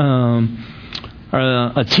 10-kingdom,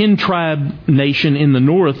 a 10-tribe nation in the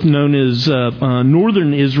north known as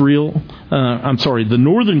Northern Israel. The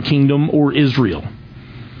Northern Kingdom or Israel.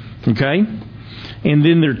 Okay? And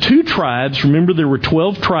then there are 2 tribes. Remember, there were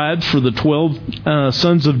 12 tribes for the 12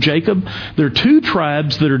 sons of Jacob. There are 2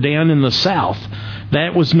 tribes that are down in the south.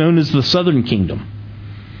 That was known as the Southern Kingdom.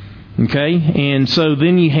 Okay? And so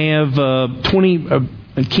then you have 20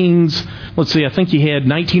 kings. Let's see, I think you had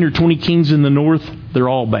 19 or 20 kings in the north. They're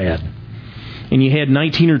all bad. And you had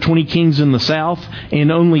 19 or 20 kings in the south,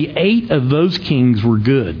 and only 8 of those kings were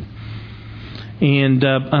good. And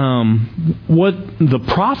what the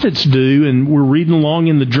prophets do, and we're reading along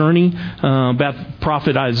in the journey about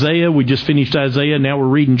prophet Isaiah. We just finished Isaiah, now we're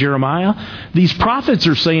reading Jeremiah. These prophets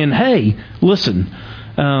are saying, hey, listen,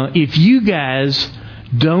 if you guys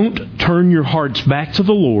don't turn your hearts back to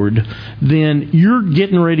the Lord, then you're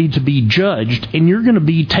getting ready to be judged, and you're going to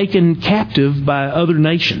be taken captive by other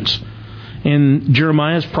nations. And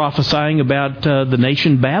Jeremiah is prophesying about the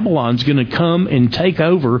nation Babylon's going to come and take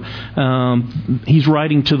over. He's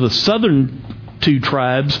writing to the southern 2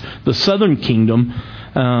 tribes, the southern kingdom,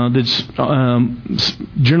 that's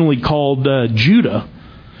generally called Judah.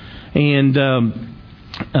 And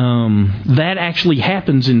that actually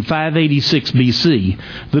happens in 586 BC.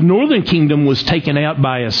 The northern kingdom was taken out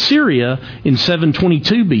by Assyria in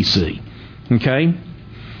 722 BC. Okay?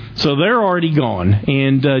 So they're already gone.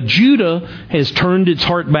 And Judah has turned its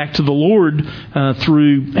heart back to the Lord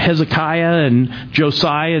through Hezekiah and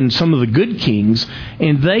Josiah and some of the good kings.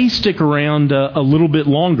 And they stick around a little bit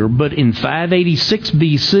longer. But in 586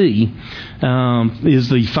 BC is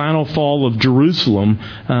the final fall of Jerusalem.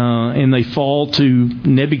 And they fall to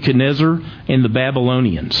Nebuchadnezzar and the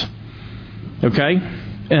Babylonians. Okay?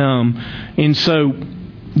 And so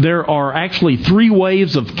there are actually 3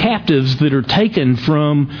 waves of captives that are taken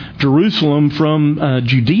from Jerusalem, from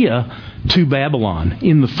Judea to Babylon.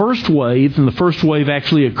 In the first wave, and the first wave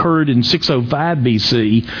actually occurred in 605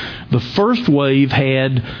 BC, the first wave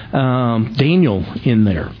had Daniel in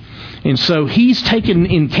there. And so he's taken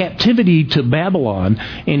in captivity to Babylon,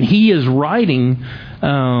 and he is writing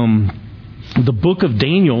the book of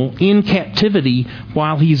Daniel in captivity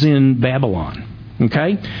while he's in Babylon.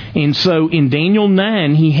 Okay? And so in Daniel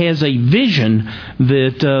 9, he has a vision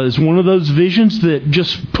that is one of those visions that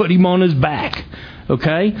just put him on his back.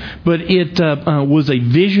 Okay? But it was a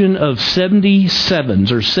vision of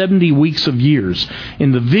 77s or 70 weeks of years.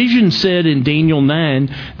 And the vision said in Daniel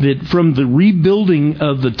 9 that from the rebuilding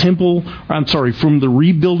of the from the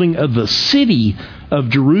rebuilding of the city of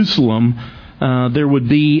Jerusalem, there would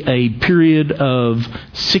be a period of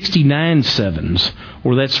 69 sevens,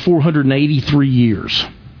 or that's 483 years.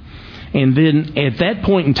 And then at that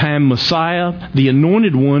point in time, Messiah, the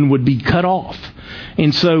anointed one, would be cut off.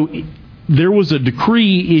 And so there was a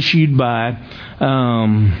decree issued by...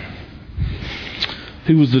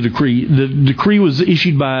 who was the decree? The decree was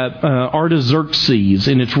issued by Artaxerxes,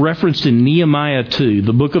 and it's referenced in Nehemiah 2.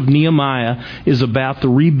 The book of Nehemiah is about the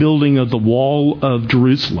rebuilding of the wall of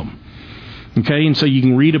Jerusalem. Okay, and so you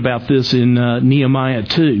can read about this in Nehemiah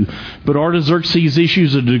 2. But Artaxerxes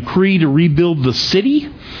issues a decree to rebuild the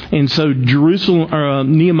city, and so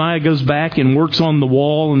Nehemiah goes back and works on the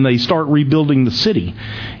wall, and they start rebuilding the city.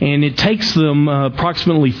 And it takes them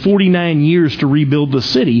approximately 49 years to rebuild the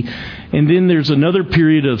city. And then there's another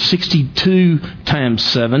period of 62 times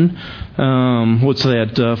 7.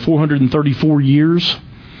 434 years.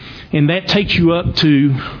 And that takes you up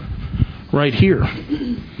to right here.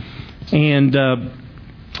 And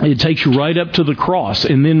it takes you right up to the cross.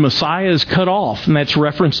 And then Messiah is cut off, and that's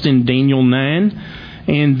referenced in Daniel 9.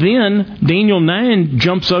 And then Daniel 9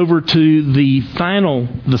 jumps over to the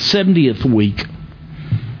 70th week.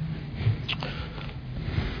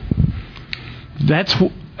 That's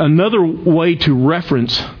another way to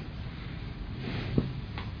reference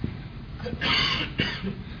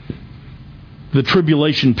the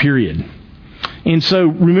tribulation period. And so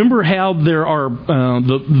remember how there are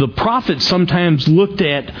the prophets sometimes looked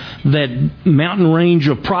at that mountain range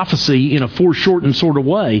of prophecy in a foreshortened sort of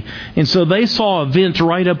way. And so they saw events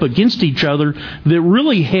right up against each other that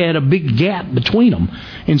really had a big gap between them.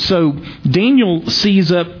 And so Daniel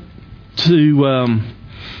sees up to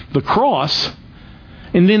the cross,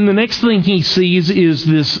 and then the next thing he sees is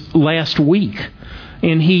this last week.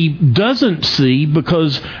 And he doesn't see,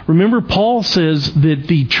 because remember Paul says that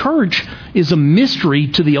the church is a mystery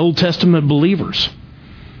to the Old Testament believers.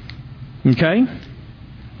 Okay?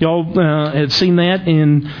 Y'all have seen that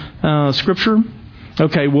in Scripture?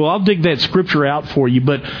 Okay, well, I'll dig that Scripture out for you.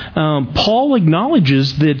 But Paul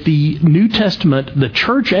acknowledges that the New Testament, the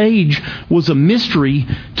church age, was a mystery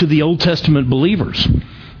to the Old Testament believers.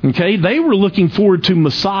 Okay, they were looking forward to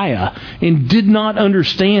Messiah and did not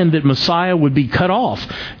understand that Messiah would be cut off.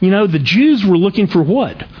 You know, the Jews were looking for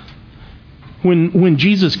what? When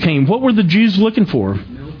Jesus came, what were the Jews looking for?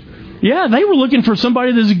 Yeah, they were looking for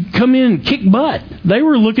somebody that's come in and kick butt. They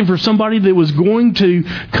were looking for somebody that was going to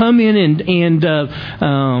come in and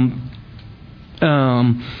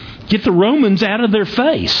get the Romans out of their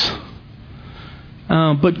face.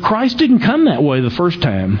 But Christ didn't come that way the first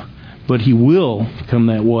time. But He will come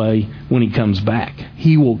that way when He comes back.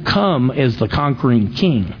 He will come as the conquering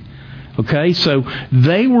king. Okay, so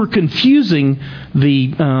they were confusing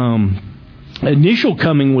the initial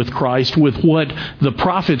coming with Christ with what the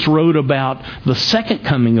prophets wrote about the second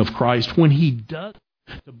coming of Christ, when He does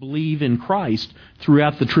to believe in Christ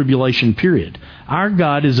throughout the tribulation period. Our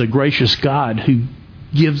God is a gracious God who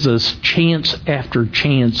gives us chance after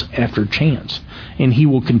chance after chance. And He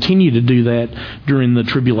will continue to do that during the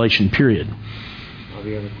tribulation period.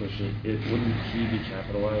 The other question, wouldn't He be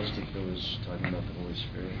capitalized if it was talking about the Holy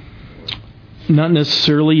Spirit? Or? Not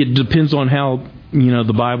necessarily. It depends on how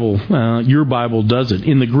the Bible, your Bible does it.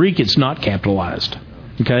 In the Greek, it's not capitalized.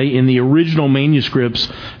 Okay, in the original manuscripts,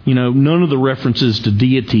 none of the references to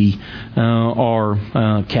deity are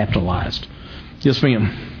capitalized. Yes,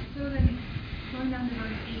 ma'am. So then, going down to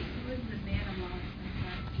verse 8, who is the man among us?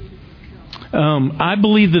 I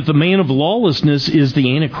believe that the man of lawlessness is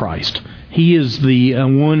the Antichrist. He is the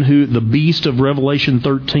the beast of Revelation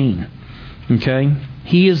 13. Okay?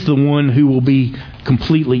 He is the one who will be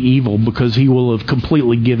completely evil because he will have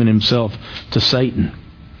completely given himself to Satan.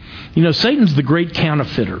 Satan's the great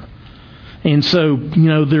counterfeiter. And so,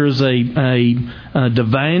 there's a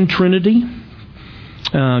divine Trinity,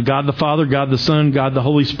 God the Father, God the Son, God the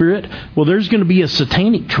Holy Spirit. Well, there's going to be a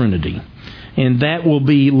satanic Trinity. And that will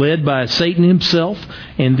be led by Satan himself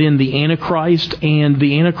and then the Antichrist. And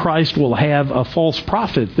the Antichrist will have a false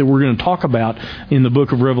prophet that we're going to talk about in the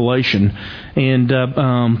book of Revelation. And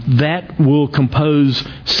that will compose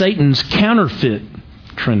Satan's counterfeit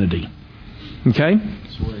Trinity. Okay?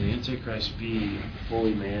 So will the Antichrist be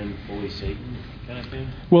fully man, fully Satan kind of thing?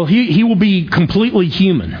 Well, he will be completely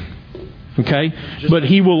human. Okay? But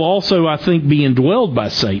he will also, I think, be indwelled by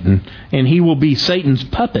Satan, and he will be Satan's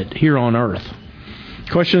puppet here on earth.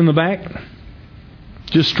 Question in the back?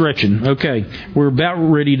 Just stretching. Okay. We're about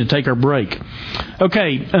ready to take our break.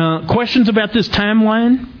 Okay. Questions about this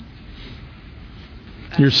timeline?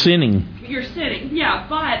 You're sinning. You're sinning, yeah,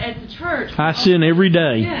 but as a church... I sin every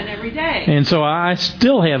day. Sin every day. And so I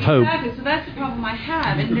still have hope. Exactly, so that's the problem I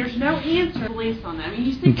have, and there's no answer released on that. I mean,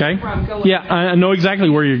 you see okay. where I'm going. Yeah, I know exactly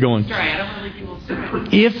where you're going. Right, I don't want to leave people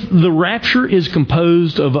astray. If the rapture is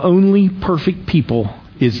composed of only perfect people,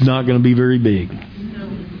 it's not going to be very big.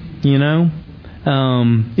 No.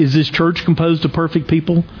 Is this church composed of perfect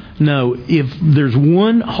people? No. If there's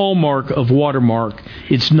one hallmark of Watermark,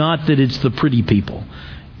 it's not that it's the pretty people.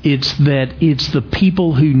 It's that it's the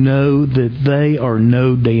people who know that they are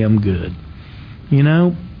no damn good.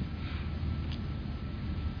 I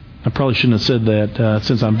probably shouldn't have said that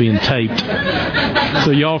since I'm being taped. So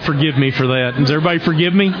y'all forgive me for that. Does everybody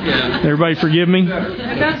forgive me? Everybody forgive me?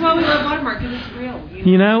 That's why we love Watermark, because it's real.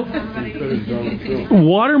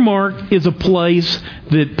 Watermark is a place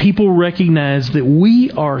that people recognize that we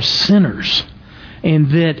are sinners. And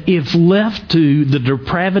that if left to the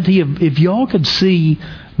depravity of... If y'all could see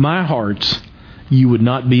my hearts, you would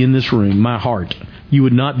not be in this room. My heart. You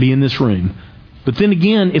would not be in this room. But then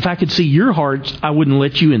again, if I could see your hearts, I wouldn't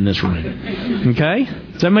let you in this room. Okay?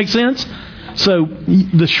 Does that make sense? So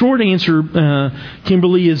the short answer,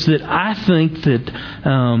 Kimberly, is that I think that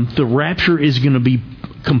the rapture is going to be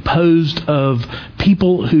composed of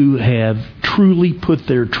people who have truly put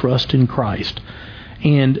their trust in Christ.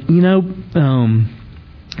 And,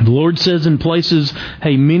 the Lord says in places,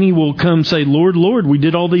 hey, many will come say, Lord, Lord, we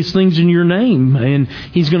did all these things in your name. And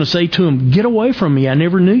He's going to say to them, get away from me, I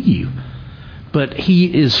never knew you. But He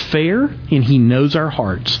is fair and He knows our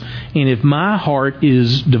hearts. And if my heart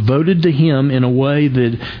is devoted to Him in a way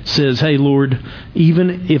that says, hey, Lord,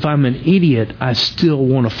 even if I'm an idiot, I still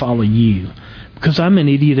want to follow you. Because I'm an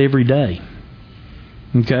idiot every day.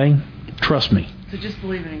 Okay? Trust me. So just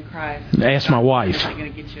believing in Christ. Ask my wife. It's not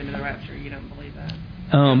going to get you into the rapture. You don't believe that.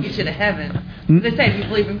 It'll get you to heaven. They say if you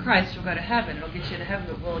believe in Christ, you'll go to heaven. It'll get you to heaven,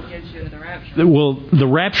 but will it get you into the rapture? Well, the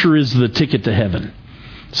rapture is the ticket to heaven.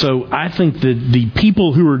 So I think that the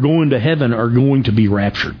people who are going to heaven are going to be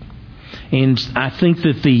raptured. And I think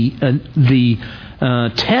that the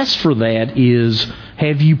test for that is,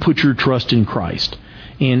 have you put your trust in Christ?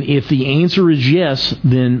 And if the answer is yes,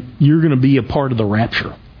 then you're going to be a part of the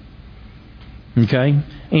rapture. Okay?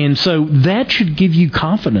 And so that should give you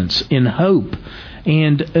confidence and hope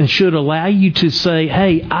and should allow you to say,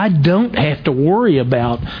 hey, I don't have to worry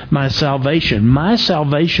about my salvation. My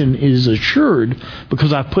salvation is assured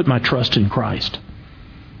because I've put my trust in Christ.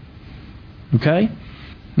 Okay?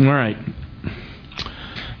 All right.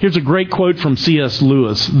 Here's a great quote from C.S.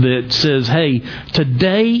 Lewis that says, hey,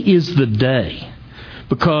 today is the day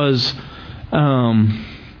because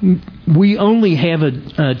we only have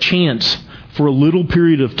a chance for a little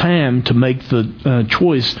period of time to make the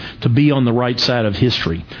choice to be on the right side of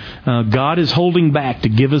history. God is holding back to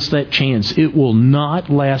give us that chance. It will not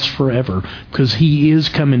last forever because He is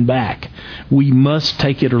coming back. We must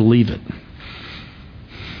take it or leave it.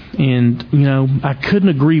 And, I couldn't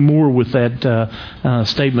agree more with that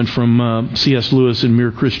statement from C.S. Lewis in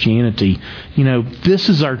Mere Christianity. This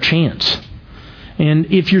is our chance.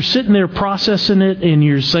 And if you're sitting there processing it and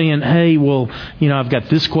you're saying, hey, well, I've got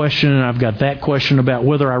this question and I've got that question about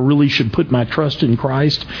whether I really should put my trust in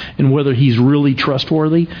Christ and whether He's really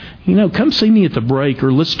trustworthy, come see me at the break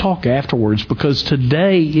or let's talk afterwards because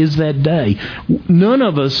today is that day. None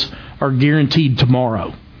of us are guaranteed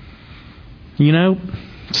tomorrow.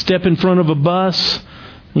 Step in front of a bus,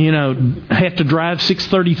 have to drive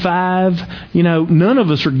 6:35. None of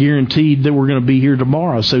us are guaranteed that we're going to be here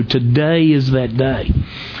tomorrow. So today is that day.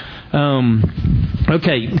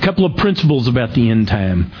 Okay, a couple of principles about the end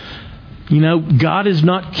time. God is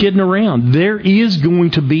not kidding around. There is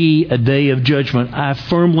going to be a day of judgment. I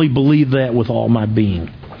firmly believe that with all my being.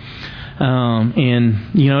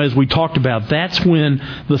 As we talked about, that's when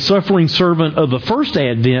the suffering servant of the first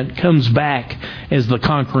advent comes back as the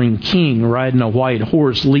conquering king, riding a white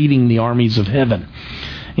horse, leading the armies of heaven.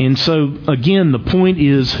 And so, again, the point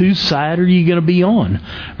is, whose side are you going to be on?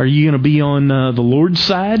 Are you going to be on the Lord's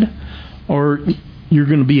side, or you're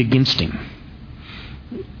going to be against Him?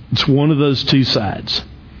 It's one of those two sides.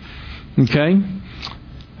 Okay?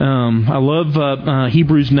 I love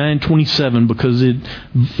Hebrews 9:27 because it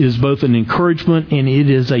is both an encouragement and it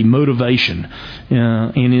is a motivation.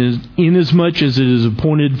 And is inasmuch as it is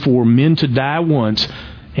appointed for men to die once,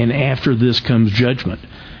 and after this comes judgment.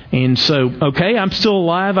 And so, okay, I'm still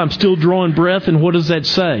alive, I'm still drawing breath, and what does that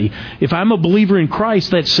say? If I'm a believer in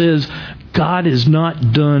Christ, that says, God is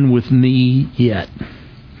not done with me yet.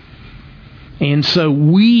 And so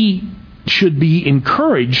we should be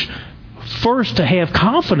encouraged first to have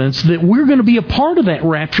confidence that we're going to be a part of that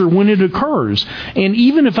rapture when it occurs. And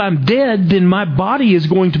even if I'm dead, then my body is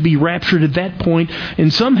going to be raptured at that point,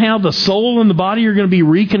 and somehow the soul and the body are going to be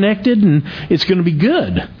reconnected, and it's going to be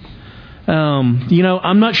good.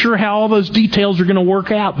 I'm not sure how all those details are going to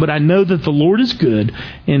work out, but I know that the Lord is good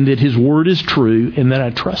and that His Word is true and that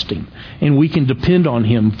I trust Him. And we can depend on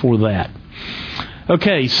Him for that.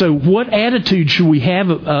 Okay, so what attitude should we have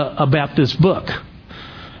about this book?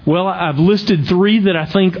 Well, I've listed 3 that I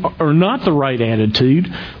think are not the right attitude.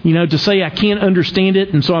 To say I can't understand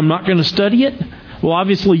it and so I'm not going to study it. Well,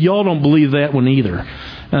 obviously y'all don't believe that one either.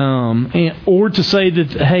 Or to say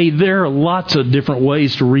that, hey, there are lots of different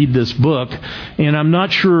ways to read this book, and I'm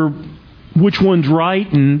not sure which one's right,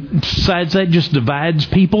 and besides that just divides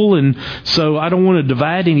people, and so I don't want to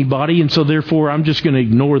divide anybody, and so therefore I'm just going to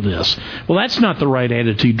ignore this. Well, that's not the right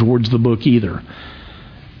attitude towards the book either.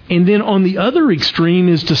 And then on the other extreme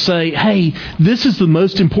is to say, hey, this is the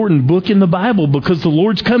most important book in the Bible because the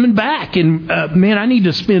Lord's coming back, and man, I need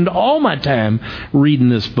to spend all my time reading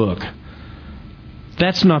this book.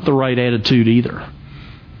 That's not the right attitude either.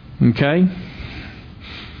 Okay?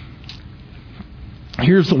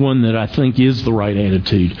 Here's the one that I think is the right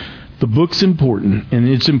attitude. The book's important, and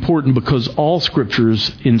it's important because all Scripture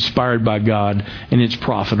is inspired by God, and it's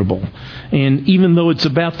profitable. And even though it's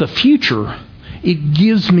about the future, it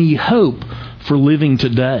gives me hope for living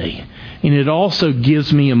today. And it also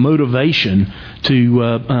gives me a motivation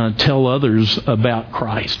to tell others about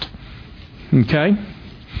Christ. Okay?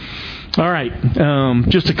 All right,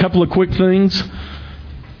 just a couple of quick things.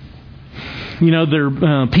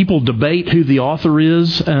 People debate who the author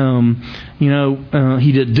is. He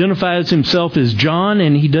identifies himself as John,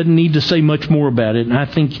 and he doesn't need to say much more about it. And I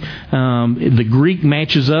think the Greek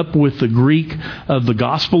matches up with the Greek of the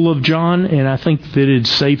Gospel of John, and I think that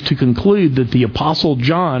it's safe to conclude that the Apostle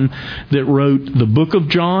John that wrote the book of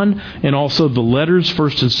John and also the letters,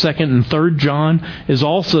 1st and 2nd and 3rd John, is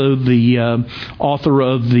also the author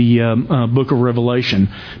of the book of Revelation.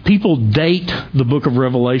 People date the book of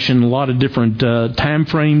Revelation in a lot of different time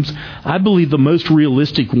frames. I believe the most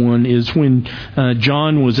realistic one is when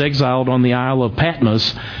John was exiled on the Isle of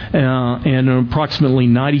Patmos in approximately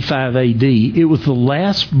 95 AD. It was the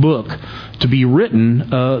last book to be written,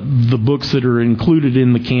 the books that are included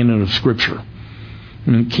in the canon of Scripture.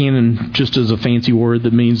 And canon just is a fancy word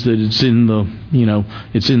that means that it's in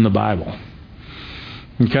the Bible.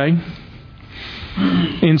 Okay?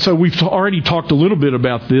 And so we've already talked a little bit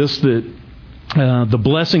about this, that the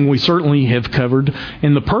blessing we certainly have covered,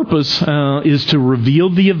 and the purpose is to reveal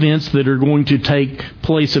the events that are going to take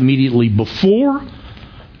place immediately before,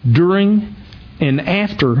 during, and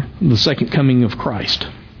after the second coming of Christ.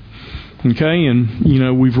 Okay,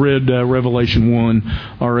 and we've read Revelation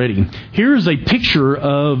 1 already. Here's a picture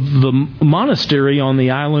of the monastery on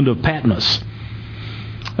the island of Patmos.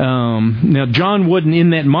 Now, John wasn't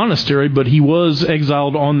in that monastery, but he was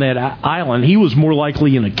exiled on that island. He was more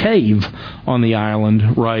likely in a cave on the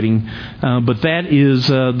island writing. But that is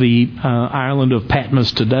the island of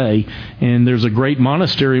Patmos today. And there's a great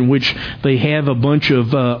monastery in which they have a bunch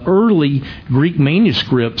of early Greek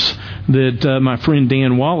manuscripts that my friend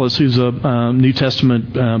Dan Wallace, who's a New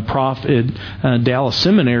Testament prof at Dallas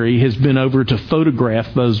Seminary, has been over to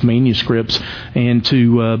photograph those manuscripts and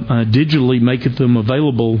to digitally make them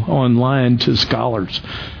available online to scholars.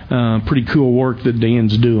 Pretty cool work that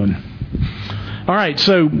Dan's doing. All right,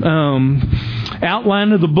 so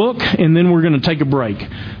outline of the book, and then we're going to take a break.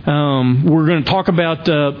 We're going to talk about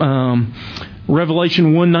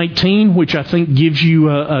Revelation 1:19, which I think gives you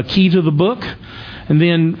a key to the book. And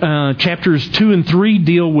then chapters 2 and 3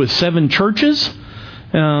 deal with 7 churches.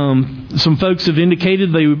 Some folks have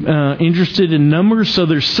indicated they interested in numbers, so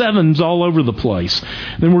there's 7s all over the place.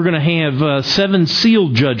 Then we're going to have 7 seal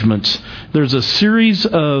judgments. There's a series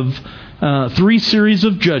of 3 series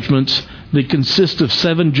of judgments that consist of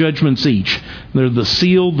 7 judgments each. They're the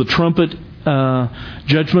seal, the trumpet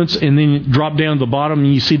judgments, and then you drop down to the bottom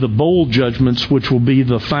and you see the bowl judgments, which will be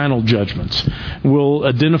the final judgments. We'll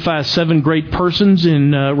identify 7 great persons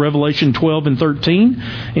in Revelation 12 and 13,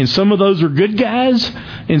 and some of those are good guys,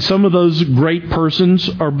 and some of those great persons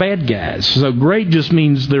are bad guys. So great just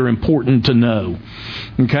means they're important to know.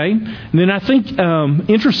 Okay? And then I think,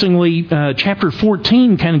 interestingly, chapter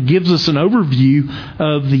 14 kind of gives us an overview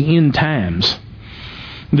of the end times.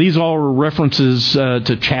 These all are references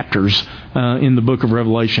to chapters in the book of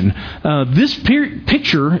Revelation. This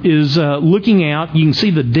picture is looking out. You can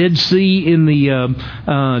see the Dead Sea in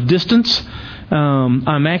the distance.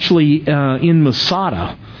 I'm actually in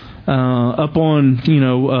Masada, up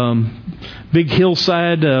on, big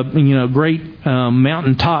hillside, great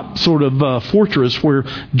mountaintop sort of fortress where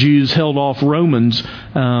Jews held off Romans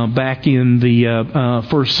back in the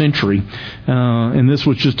first century. And this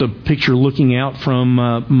was just a picture looking out from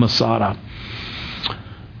Masada.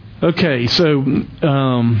 Okay, so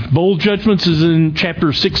bowl judgments is in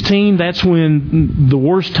chapter 16. That's when the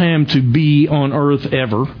worst time to be on earth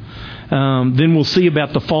ever. Then we'll see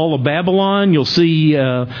about the fall of Babylon. You'll see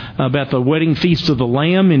about the wedding feast of the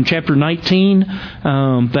Lamb in chapter 19.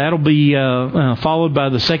 That'll be followed by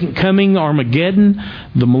the second coming, Armageddon,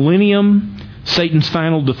 the millennium, Satan's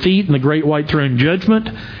final defeat, and the great white throne judgment,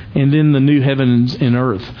 and then the new heavens and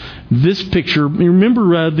earth. This picture, you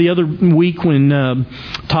remember the other week when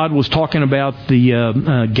Todd was talking about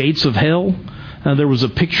the gates of hell? There was a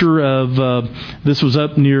picture of, this was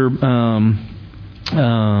up near...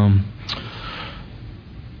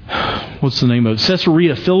 what's the name of it?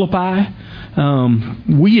 Caesarea Philippi.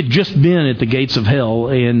 We had just been at the gates of hell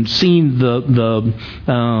and seen the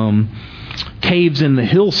caves in the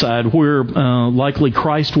hillside where likely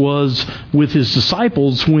Christ was with his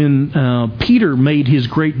disciples when Peter made his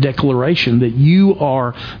great declaration that you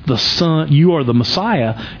are the Son, you are the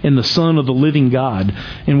Messiah and the Son of the living God.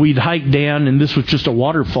 And we'd hiked down, and this was just a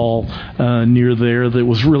waterfall near there that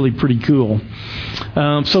was really pretty cool.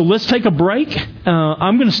 So let's take a break.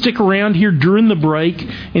 I'm going to stick around here during the break,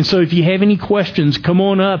 and so if you have any questions, come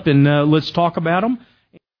on up and let's talk about them.